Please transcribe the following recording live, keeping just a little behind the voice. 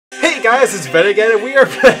Hey guys, it's Ben again, and we are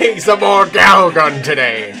playing some more Galgun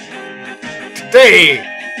today. Today,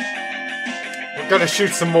 we're gonna shoot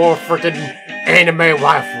some more freaking anime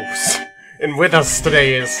waifus. And with us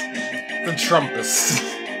today is the Trumpus.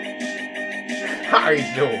 How you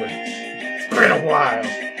doing? It's been a while.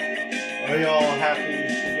 Are you all happy?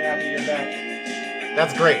 You happy you're back?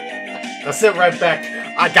 That's great. Now sit right back.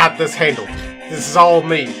 I got this handled. This is all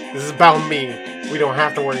me. This is about me. We don't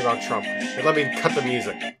have to worry about Trump. And let me cut the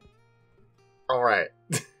music. Alright.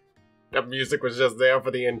 That music was just there for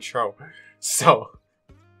the intro. So,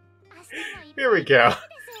 here we go.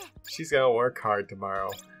 She's gonna work hard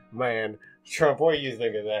tomorrow. Man, Trump, what do you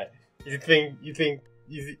think of that? Do you think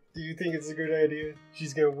it's a good idea?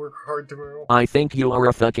 She's gonna work hard tomorrow? I think you are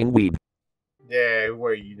a fucking weeb. Yeah,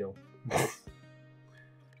 well, you know.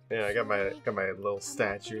 Yeah, I got my little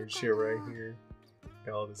statue and shit right here.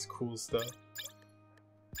 Got all this cool stuff.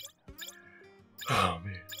 Oh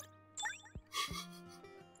man.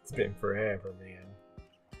 It's been forever, man.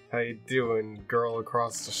 How you doing, girl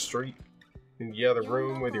across the street? In the other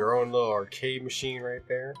room with your own little arcade machine right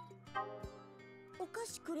there? I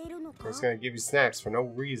was gonna give you snacks for no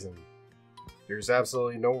reason. There's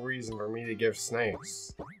absolutely no reason for me to give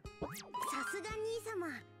snacks.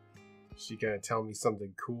 She gonna tell me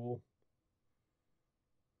something cool?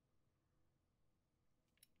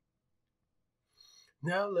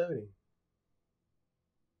 Now loading.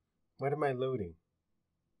 What am I loading?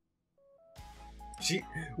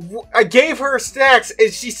 I gave her snacks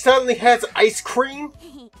and she suddenly has ice cream?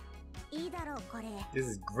 This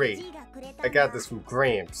is great. I got this from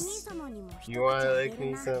Gramps. You wanna lick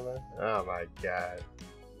me some? Oh my god.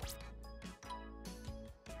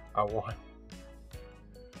 I want...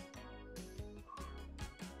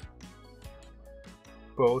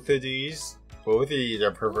 Both of these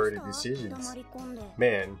are perverted decisions.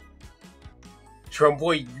 Man. Trump,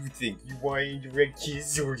 what do you think? You want to direct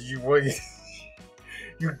kids or do you want to...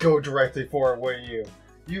 You go directly for it, wouldn't you?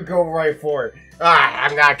 You go right for it. Ah,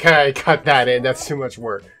 I'm not gonna cut that in. That's too much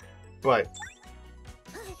work. But...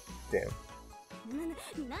 Damn.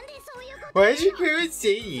 Why did you parents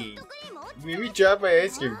say? Maybe drop my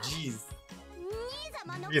ice cream. Jeez.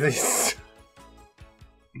 Really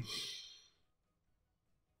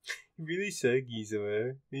really sucky,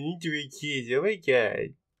 somewhere. You need to read kids. Oh my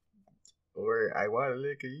god. Or I want to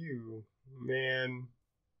look at you. Man.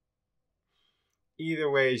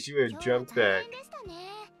 Either way, she would have jumped back.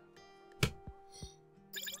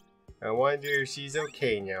 I wonder if she's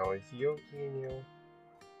okay now. Is she okay now?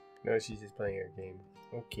 No, she's just playing her game.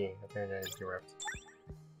 Okay, I better not interrupt.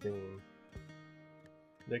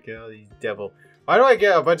 Look at all these devils. Why do I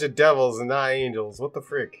get a bunch of devils and not angels? What the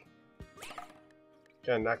frick?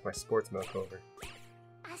 Gotta knock my sports milk over.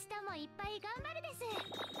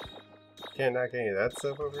 Can't knock any of that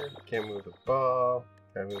stuff over. Can't move the ball.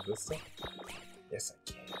 Can I move this stuff? Yes,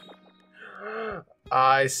 I can.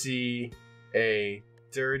 I see a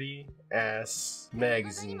dirty ass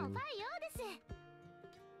magazine.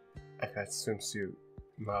 I got swimsuit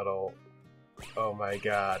model. Oh my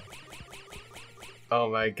god. Oh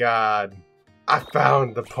my god. I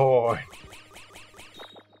found the porn.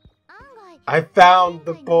 I found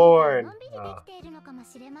the porn. I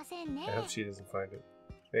hope she doesn't find it.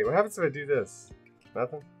 Wait, what happens if I do this?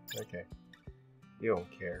 Nothing? Okay. You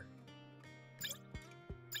don't care.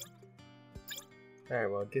 Alright,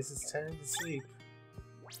 well, I guess it's time to sleep.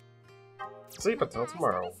 Sleep until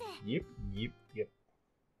tomorrow. Yep.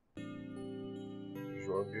 That's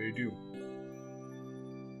what I'm gonna do.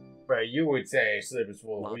 But you would say sleep is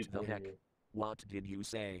full of What the heck? What did you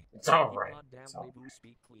say? It's alright.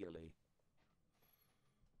 Speak clearly.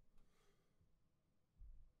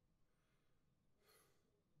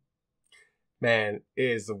 Man, it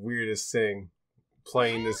is the weirdest thing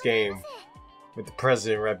playing this game with the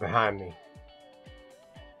president right behind me.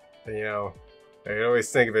 But, you know, I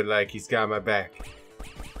always think of it like he's got my back.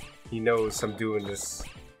 He knows I'm doing this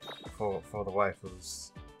for the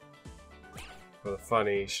waifus. For the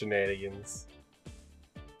funny shenanigans.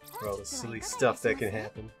 For all the silly stuff that can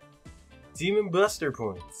happen. Demon Buster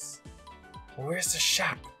points. Where's the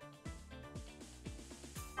shop?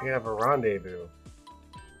 We have a rendezvous.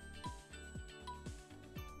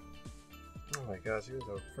 Oh my gosh, you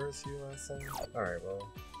were the first here last time? Alright, well.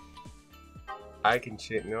 I can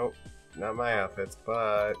change. Nope. Not my outfits,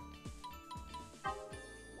 but.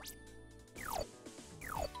 Okay.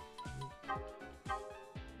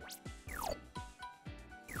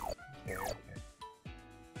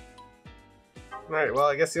 Alright, well,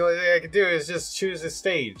 I guess the only thing I can do is just choose a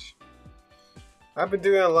stage. I've been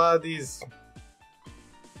doing a lot of these.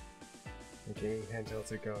 The gaming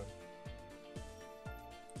handhelds are gone.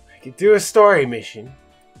 I could do a story mission,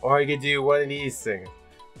 or I could do one of these things.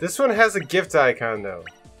 This one has a gift icon though,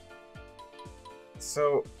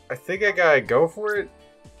 so I think I gotta go for it.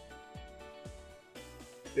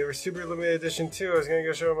 They were super limited edition too. I was gonna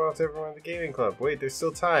go show them off to everyone at the gaming club. Wait, there's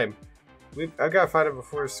still time. I gotta find it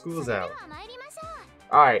before school's out.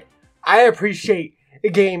 Alright, I appreciate the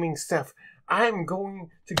gaming stuff. I'm going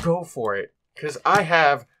to go for it, because I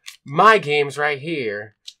have my games right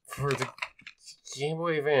here for the Game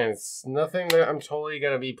Boy Advance. Nothing that I'm totally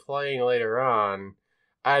gonna be playing later on.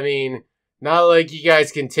 I mean, not like you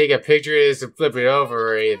guys can take a picture of this and flip it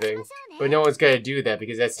over or anything, but no one's gonna do that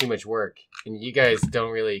because that's too much work. And you guys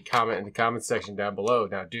don't really comment in the comment section down below,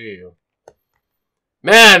 now do you?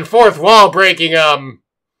 Man, fourth wall breaking,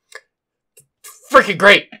 freaking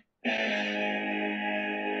great!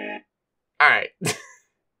 Alright.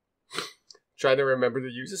 Trying to remember to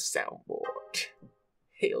use a soundboard.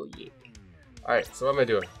 Hell yeah. Alright, so what am I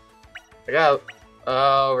doing? I got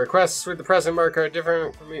requests with the present mark are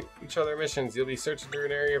different from each other missions. You'll be searching through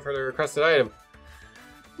an area for the requested item.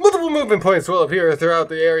 Multiple movement points will appear throughout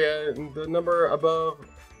the area, and the number above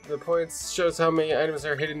the points shows how many items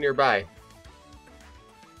are hidden nearby.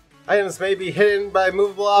 Items may be hidden by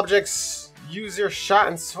movable objects. Use your shot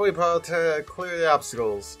and swipe out to clear the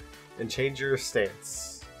obstacles, and change your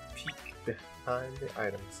stance. Peek behind the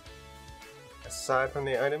items. Aside from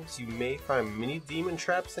the items, you may find mini demon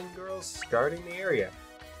traps and girls guarding the area.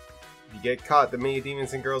 If you get caught, the mini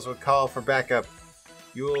demons and girls will call for backup.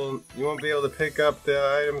 You won't be able to pick up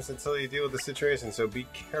the items until you deal with the situation, so be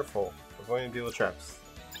careful of when you deal with traps.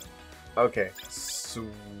 Okay, so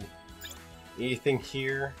anything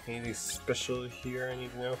here? Anything special here I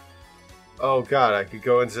need to know? Oh god, I could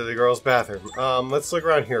go into the girls' bathroom. Let's look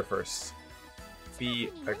around here first. Be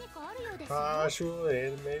a casual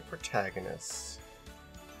anime protagonist.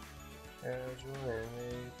 Casual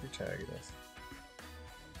anime protagonist.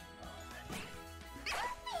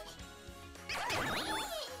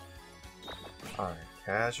 Alright,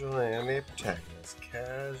 casual anime protagonist.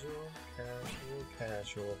 Casual.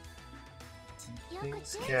 Keep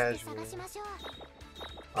things casual.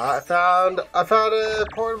 I found a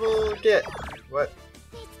portable get. What?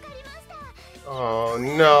 Oh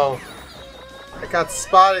no. I got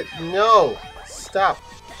spotted. No! Stop.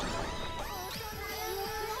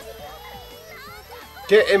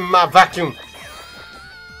 Get in my vacuum.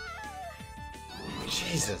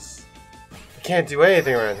 Jesus. I can't do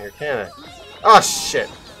anything around here, can I? Oh shit.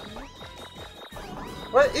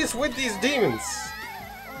 What is with these demons?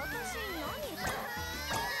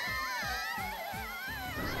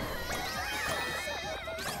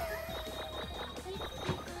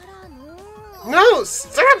 No!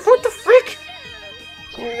 Stop! What the frick?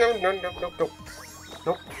 No.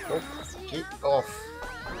 Nope. Get off.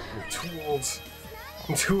 I'm too old.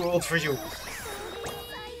 I'm too old for you.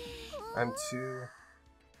 I'm too...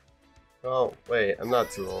 Oh, wait, I'm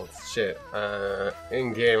not too old. Shit.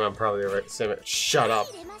 In game, I'm probably right. Shut up.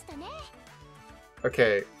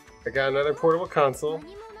 Okay, I got another portable console.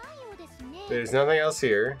 There's nothing else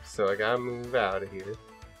here, so I gotta move out of here.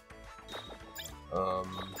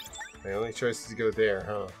 My only choice is to go there,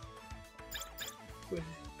 huh?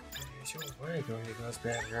 Where are you going to go to the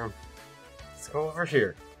bathroom? Let's go over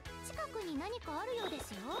here.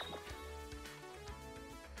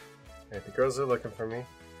 Alright, the girls are looking for me.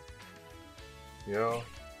 You know,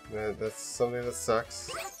 that's something that sucks.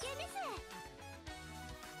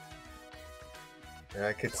 And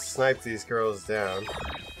I could snipe these girls down.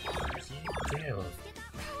 Keep down.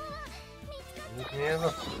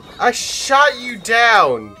 I shot you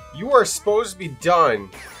down! You are supposed to be done.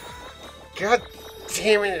 God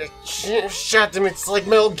damn it, I shot them. It's like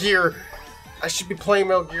Metal Gear. I should be playing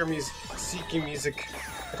Metal Gear music, seeking music.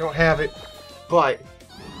 I don't have it, but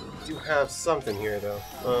I do have something here though.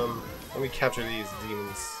 Let me capture these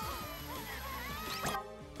demons.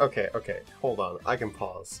 Okay, hold on. I can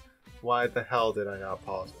pause. Why the hell did I not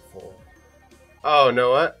pause before? Oh,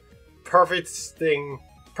 know what? Perfect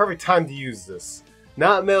time to use this.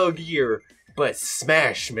 Not Metal Gear, but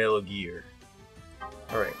Smash Metal Gear.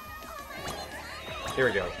 Alright. Here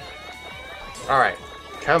we go. Alright,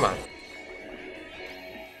 come on.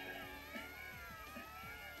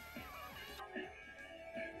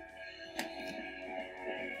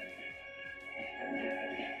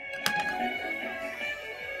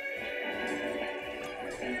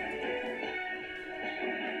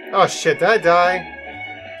 Oh shit, did I die?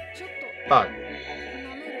 Fuck.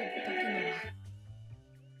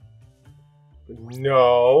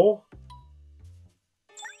 No.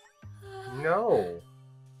 No.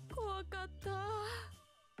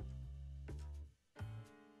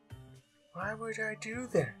 Why would I do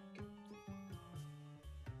that?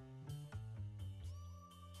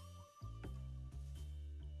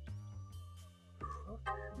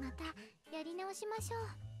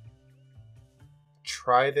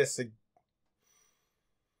 Try this again.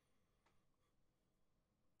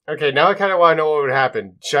 Okay, now I kind of want to know what would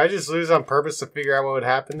happen. Should I just lose on purpose to figure out what would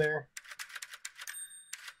happen there?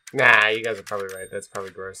 Nah, you guys are probably right. That's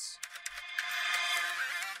probably gross.